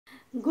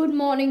Good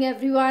morning,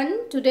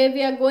 everyone. Today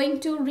we are going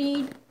to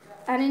read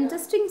an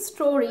interesting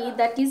story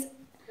that is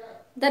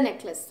The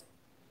Necklace.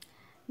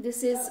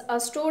 This is a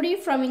story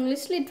from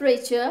English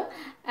literature,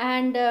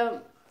 and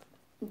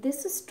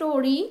this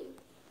story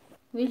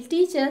will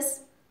teach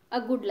us a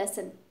good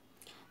lesson.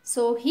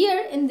 So,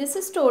 here in this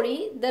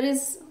story, there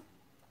is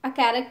a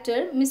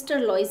character, Mr.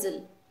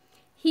 Loisel.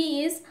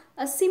 He is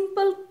a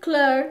simple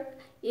clerk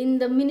in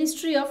the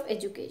Ministry of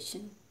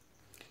Education.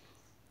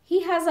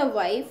 He has a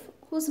wife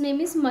whose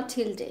name is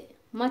Mathilde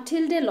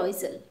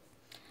Loisel.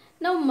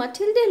 Now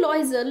Mathilde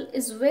Loisel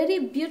is very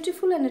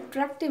beautiful and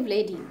attractive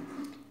lady.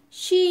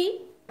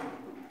 She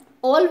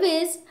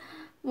always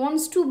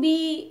wants to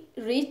be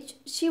rich.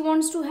 She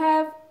wants to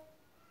have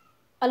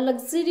a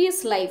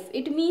luxurious life.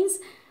 It means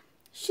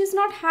she's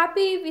not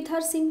happy with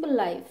her simple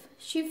life.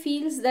 She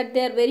feels that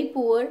they are very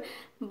poor,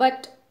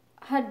 but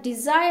her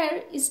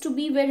desire is to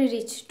be very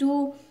rich,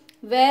 to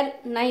wear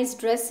nice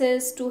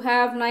dresses, to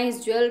have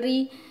nice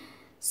jewelry.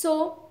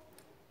 So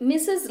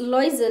Mrs.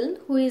 Loisel,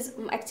 who is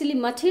actually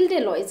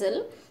Mathilde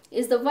Loisel,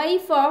 is the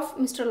wife of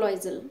Mr.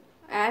 Loisel,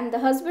 and the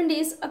husband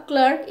is a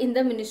clerk in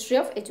the Ministry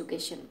of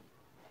Education.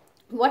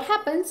 What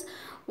happens?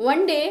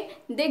 One day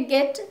they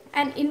get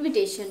an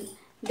invitation.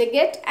 They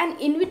get an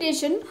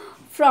invitation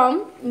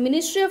from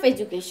Ministry of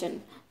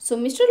Education. So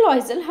Mr.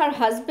 Loisel, her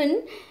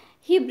husband,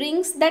 he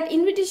brings that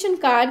invitation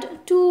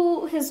card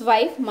to his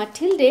wife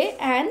Mathilde,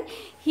 and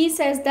he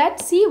says that,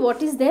 see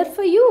what is there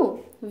for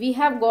you. We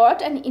have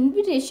got an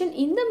invitation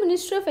in the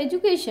Ministry of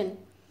Education.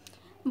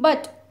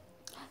 But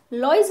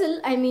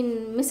Mrs.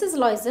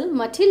 Loisel,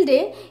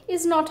 Mathilde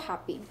is not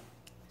happy.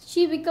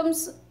 She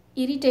becomes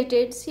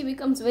irritated, she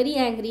becomes very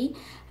angry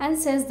and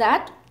says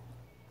that,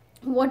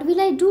 what will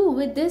I do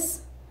with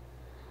this?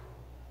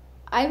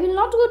 I will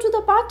not go to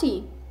the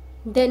party.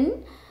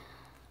 Then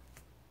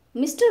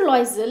Mr.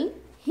 Loisel,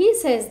 he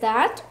says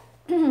that,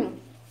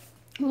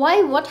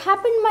 why, what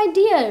happened, my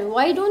dear?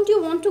 Why don't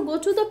you want to go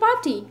to the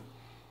party?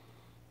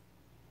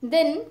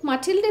 Then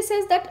Mathilde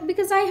says that,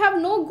 because I have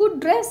no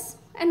good dress.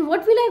 And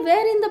what will I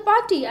wear in the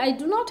party? I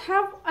do not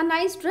have a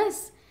nice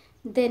dress.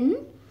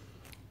 Then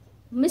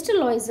Mr.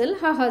 Loisel,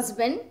 her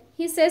husband,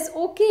 he says,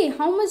 okay,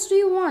 how much do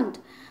you want?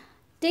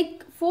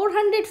 Take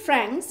 400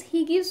 francs.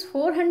 He gives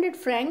 400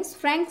 francs.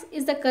 Francs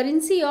is the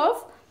currency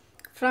of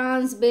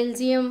France,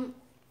 Belgium.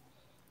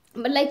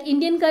 But like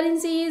Indian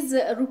currency is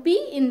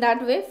rupee, in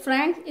that way,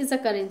 franc is a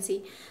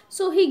currency.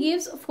 So he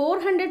gives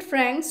 400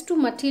 francs to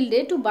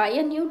Mathilde to buy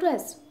a new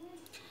dress.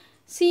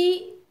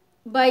 She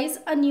buys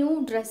a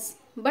new dress,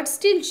 but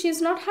still she is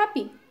not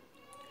happy.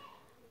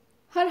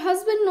 Her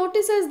husband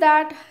notices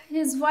that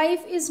his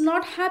wife is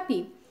not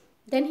happy.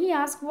 Then he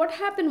asks, what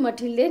happened,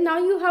 Mathilde? Now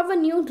you have a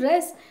new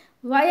dress.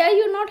 Why are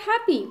you not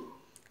happy?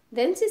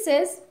 Then she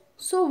says,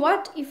 so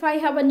what if I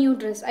have a new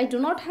dress? I do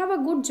not have a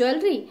good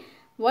jewelry.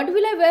 What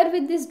will I wear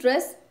with this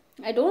dress?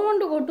 I don't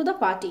want to go to the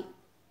party.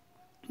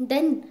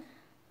 Then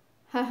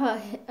her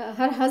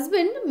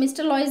husband,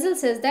 Mr. Loisel,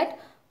 says that,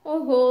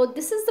 oh,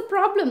 this is the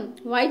problem.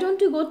 Why don't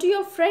you go to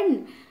your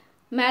friend,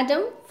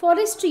 Madame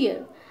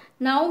Forestier?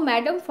 Now,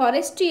 Madame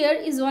Forestier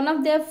is one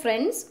of their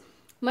friends,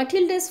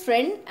 Mathilde's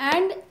friend,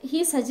 and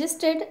he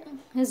suggested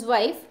his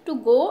wife to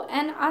go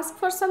and ask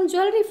for some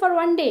jewelry for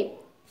one day.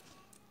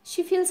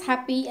 She feels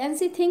happy and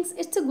she thinks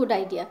it's a good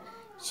idea.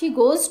 She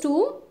goes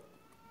to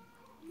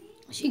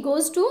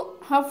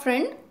her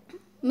friend,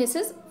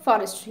 Mrs.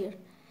 Forestier.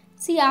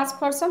 She asks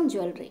for some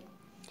jewelry.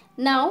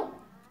 Now,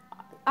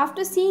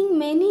 after seeing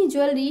many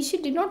jewelry, she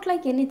did not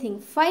like anything.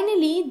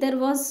 Finally, there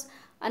was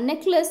a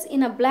necklace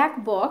in a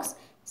black box.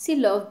 She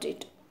loved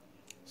it.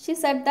 She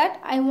said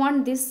that, I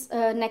want this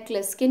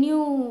necklace. Can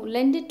you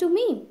lend it to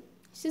me?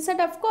 She said,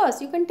 of course,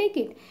 you can take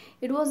it.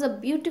 It was a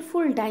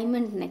beautiful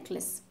diamond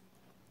necklace.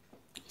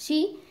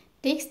 She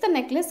takes the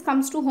necklace,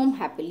 comes to home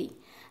happily.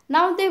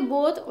 Now they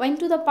both went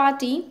to the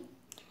party,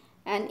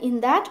 and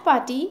in that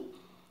party,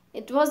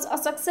 it was a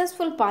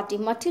successful party.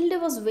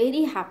 Mathilde was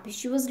very happy.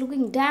 She was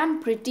looking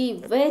damn pretty,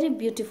 very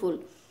beautiful.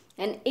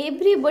 And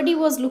everybody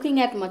was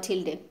looking at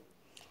Mathilde.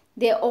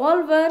 They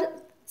all were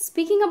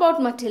speaking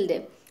about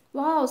Mathilde.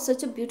 Wow,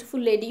 such a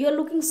beautiful lady. You are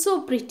looking so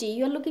pretty.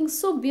 You are looking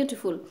so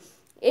beautiful.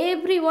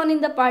 Everyone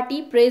in the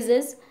party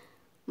praises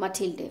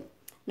Mathilde.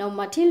 Now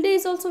Mathilde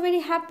is also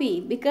very happy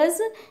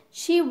because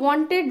she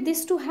wanted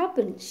this to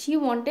happen. She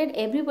wanted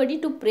everybody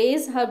to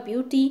praise her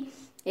beauty.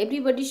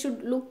 Everybody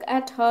should look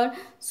at her,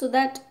 so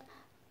that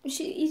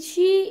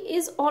she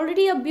is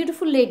already a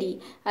beautiful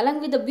lady.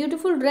 Along with the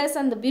beautiful dress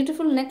and the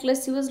beautiful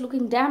necklace, she was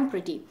looking damn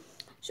pretty.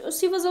 So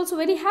she was also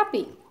very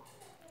happy.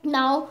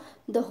 Now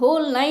the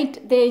whole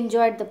night they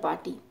enjoyed the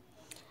party.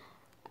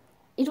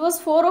 It was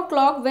 4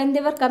 o'clock when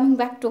they were coming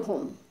back to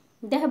home.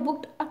 They have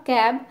booked a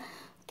cab.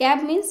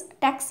 Cab means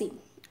taxi.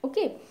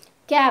 Okay,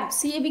 cab,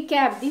 C-A-B,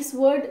 cab. This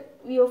word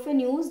we often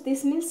use.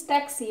 This means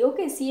taxi.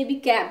 Okay,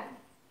 C-A-B, cab,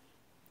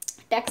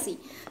 taxi.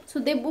 So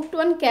they booked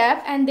one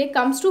cab and they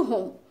comes to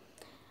home.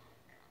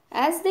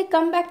 As they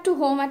come back to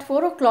home at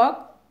 4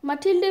 o'clock,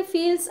 Matilde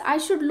feels, I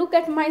should look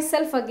at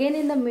myself again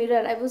in the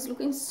mirror. I was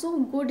looking so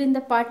good in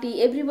the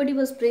party. Everybody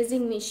was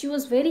praising me. She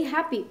was very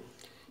happy.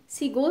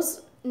 She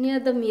goes near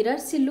the mirror.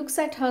 She looks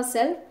at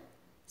herself.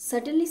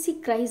 Suddenly she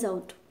cries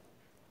out.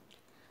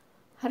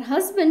 Her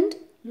husband,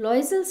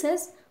 Loisel,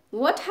 says,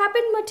 "What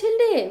happened,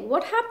 Matilde?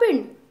 What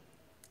happened?"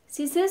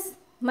 She says,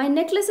 "My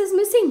necklace is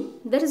missing.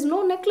 There is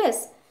no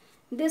necklace."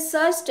 They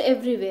searched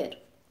everywhere.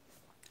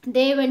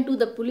 They went to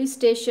the police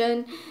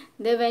station.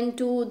 They went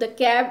to the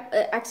cab.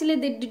 Actually,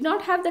 they did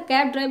not have the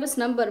cab driver's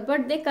number,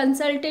 but they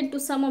consulted to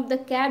some of the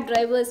cab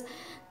drivers.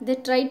 They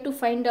tried to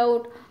find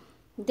out.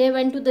 They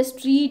went to the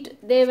street.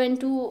 They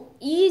went to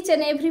each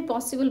and every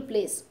possible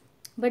place,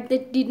 but they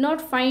did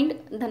not find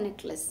the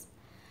necklace.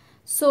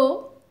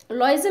 So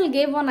Loisel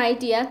gave one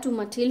idea to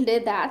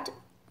Matilde that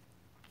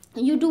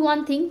you do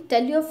one thing,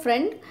 tell your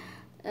friend,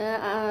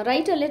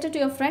 write a letter to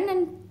your friend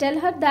and tell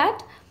her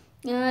that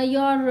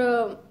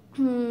your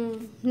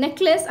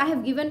necklace I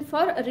have given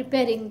for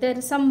repairing. There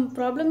is some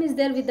problem is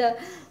there with the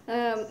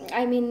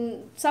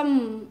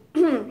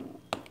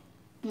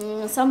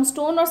some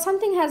stone or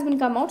something has been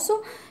come out,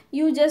 so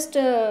you just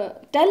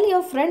tell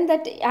your friend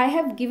that I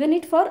have given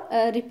it for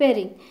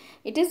repairing.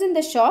 It is in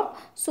the shop,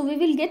 so we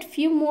will get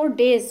few more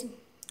days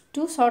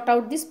to sort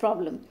out this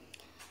problem.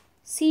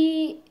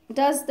 She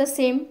does the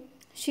same.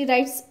 She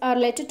writes a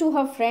letter to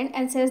her friend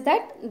and says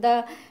that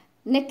the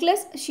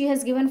necklace she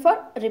has given for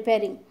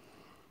repairing.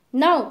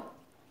 Now,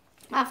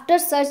 after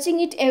searching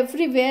it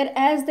everywhere,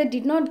 as they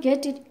did not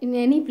get it in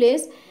any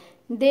place,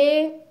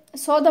 they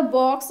saw the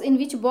box, in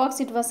which box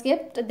it was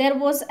kept. There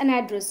was an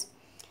address.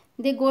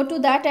 They go to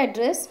that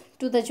address,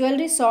 to the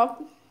jewelry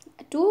shop,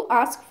 to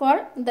ask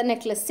for the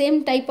necklace,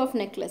 same type of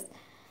necklace.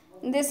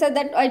 They said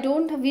that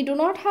we do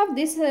not have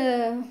this.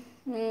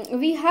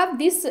 We have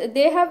this.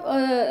 They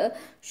have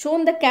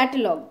shown the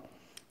catalog,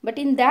 but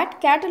in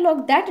that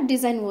catalog that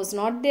design was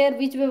not there,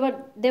 which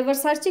they were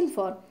searching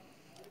for.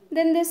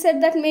 Then they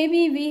said that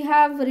maybe we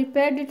have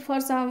repaired it for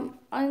some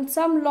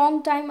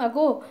long time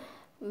ago.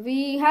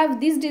 We have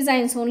these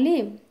designs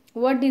only.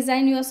 What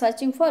design you are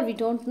searching for, we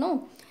don't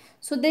know.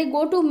 So they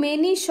go to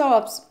many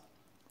shops,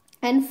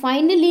 and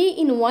finally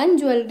in one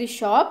jewelry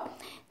shop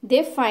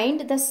they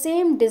find the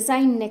same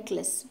design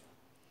necklace,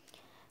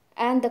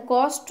 and the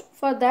cost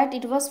for that,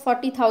 it was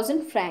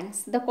 40,000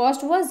 francs. The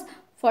cost was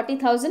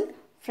 40,000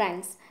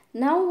 francs.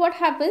 Now what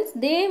happens,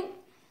 they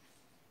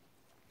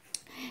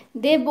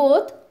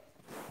both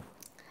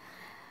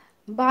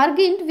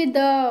bargained with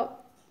the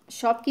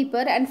shopkeeper,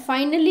 and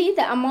finally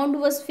the amount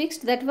was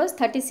fixed, that was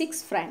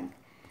 36 franc.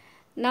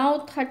 Now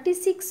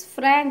 36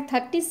 franc,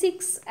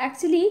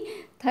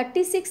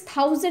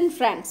 36,000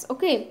 francs.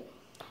 Okay,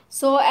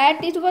 so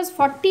it was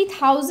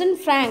 40,000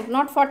 franc,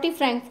 not 40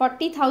 franc,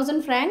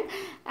 40,000 franc.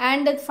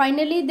 And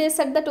finally they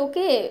said that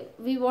okay,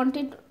 we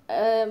wanted,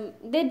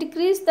 they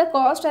decreased the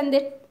cost, and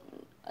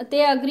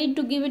they agreed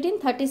to give it in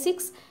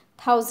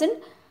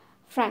 36,000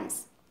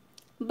 francs.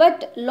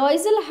 But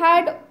Loisel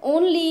had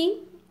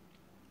only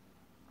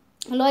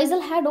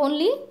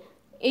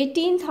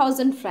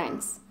 18,000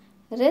 francs.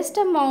 Rest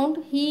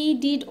amount he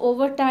did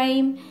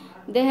overtime.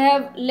 They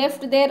have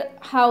left their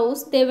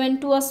house. They went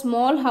to a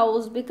small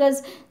house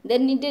because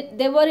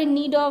they were in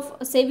need of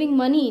saving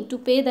money to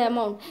pay the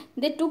amount.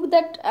 They took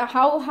that.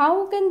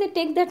 How can they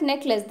take that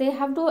necklace? They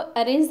have to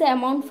arrange the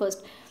amount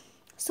first.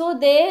 So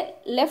they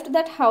left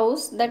that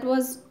house. That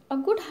was a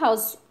good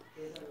house,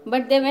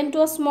 but they went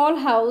to a small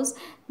house.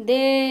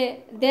 Their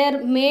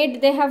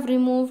maid they have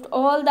removed.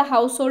 All the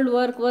household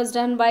work was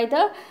done by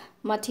the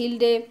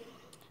Matilde,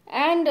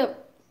 and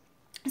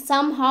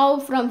somehow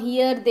from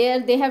here there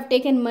they have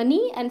taken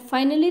money, and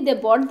finally they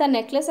bought the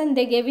necklace and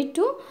they gave it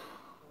to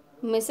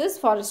Mrs.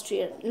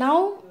 Forestier.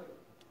 Now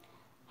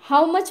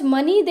how much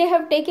money they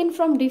have taken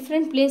from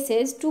different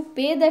places to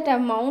pay that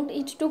amount,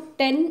 it took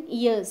 10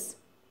 years.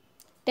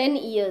 10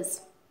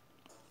 years.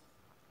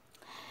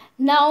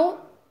 Now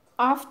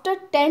after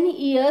 10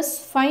 years,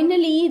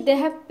 finally they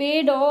have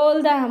paid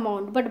all the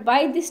amount, but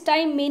by this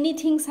time many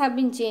things have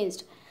been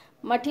changed.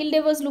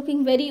 Matilde was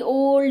looking very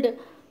old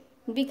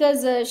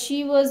because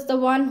she was the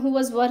one who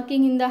was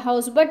working in the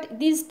house. But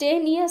these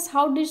 10 years,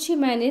 how did she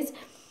manage?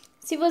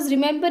 She was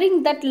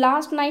remembering that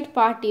last night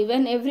party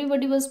when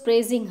everybody was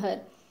praising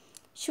her.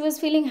 She was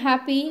feeling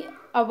happy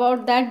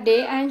about that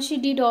day, and she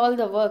did all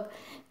the work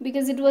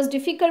because it was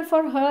difficult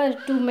for her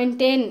to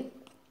maintain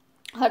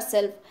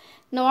herself.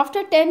 Now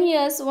after 10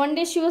 years, one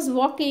day she was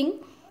walking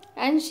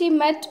and she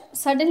met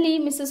suddenly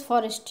Mrs.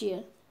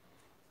 Forestier.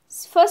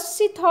 First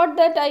she thought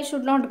that I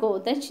should not go.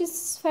 Then she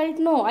felt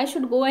no, I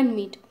should go and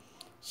meet.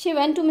 She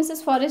went to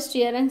Mrs.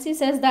 Forestier and she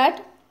says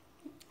that,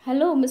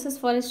 "Hello, Mrs.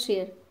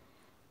 Forestier."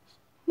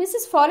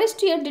 Mrs.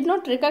 Forestier did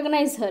not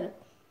recognize her.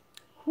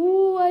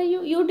 "Who are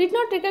you? You did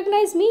not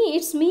recognize me.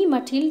 It's me,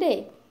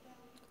 Matilde."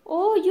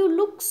 "Oh, you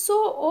look so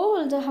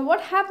old.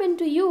 What happened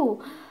to you?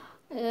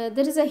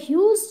 There is a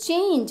huge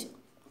change."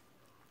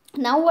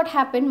 Now what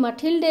happened?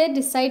 Matilde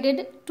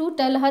decided to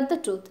tell her the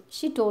truth.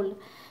 She told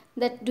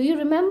that, "Do you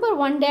remember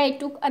one day I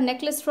took a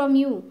necklace from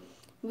you?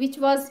 which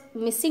was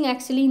missing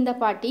actually in the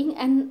party,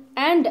 and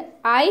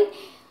I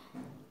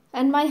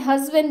and my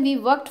husband, we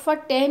worked for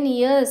 10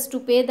 years to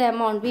pay the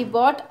amount. We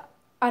bought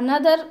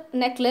another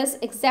necklace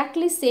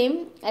exactly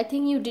same. I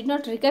think you did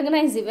not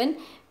recognize even.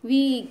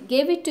 We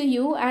gave it to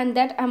you, and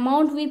that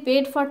amount we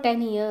paid for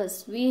 10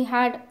 years. We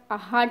had a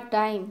hard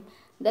time.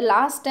 The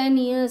last 10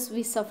 years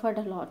we suffered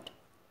a lot.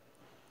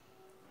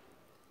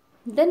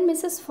 Then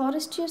Mrs.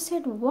 Forrester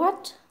said,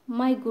 "What?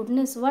 My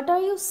goodness, what are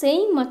you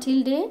saying,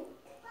 Matilde?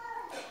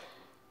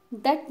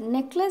 That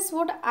necklace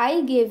what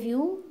I gave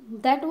you,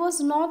 that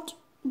was not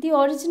the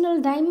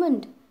original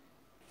diamond.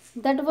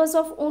 That was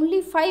of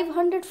only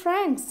 500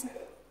 francs.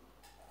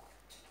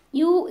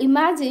 You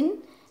imagine,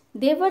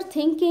 they were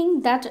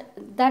thinking that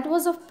that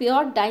was of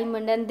pure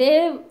diamond, and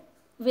they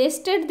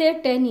wasted their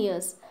 10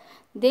 years.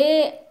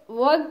 They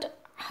worked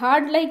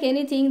hard like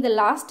anything the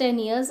last 10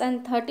 years,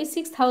 and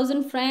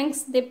 36,000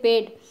 francs they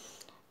paid,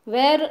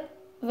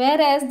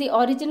 whereas the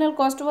original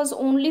cost was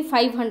only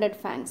 500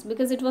 francs,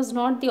 because it was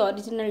not the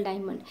original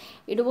diamond.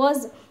 It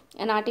was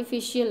an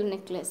artificial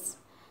necklace.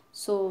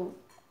 So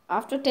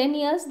after 10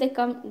 years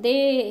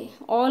they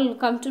all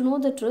come to know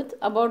the truth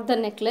about the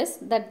necklace,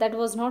 that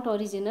was not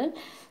original.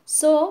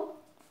 So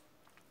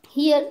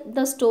here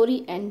the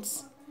story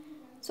ends.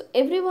 So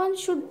everyone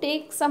should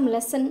take some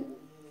lesson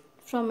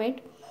from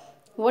it.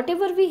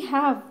 Whatever we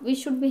have, we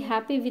should be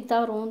happy with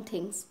our own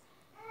things.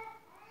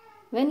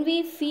 When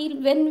we feel,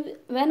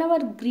 when our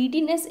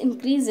greediness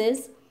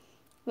increases,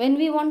 when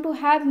we want to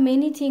have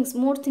many things,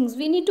 more things,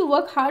 we need to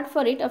work hard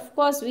for it. Of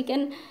course we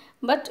can,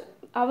 but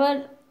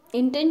our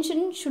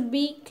intention should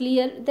be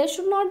clear. There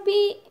should not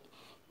be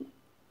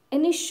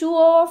any show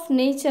off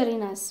nature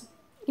in us.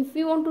 If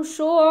we want to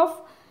show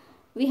off,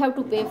 we have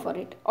to pay for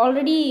it.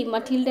 Already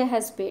Matilde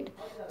has paid.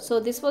 So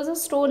this was a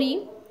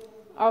story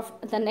of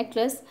the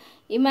necklace.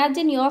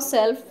 Imagine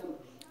yourself,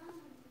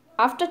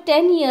 after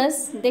 10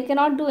 years they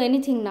cannot do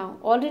anything now.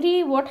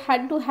 Already what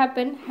had to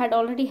happen had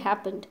already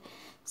happened.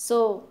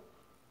 So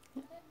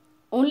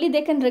only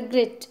they can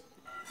regret.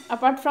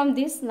 Apart from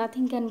this,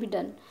 nothing can be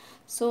done.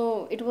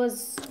 So it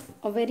was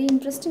a very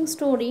interesting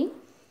story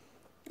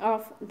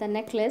of the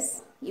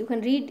necklace. You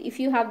can read, if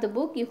you have the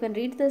book, you can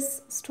read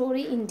this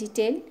story in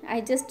detail. I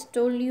just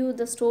told you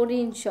the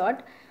story in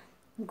short.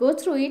 Go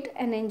through it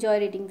and enjoy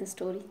reading the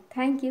story.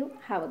 Thank you.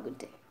 Have a good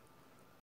day.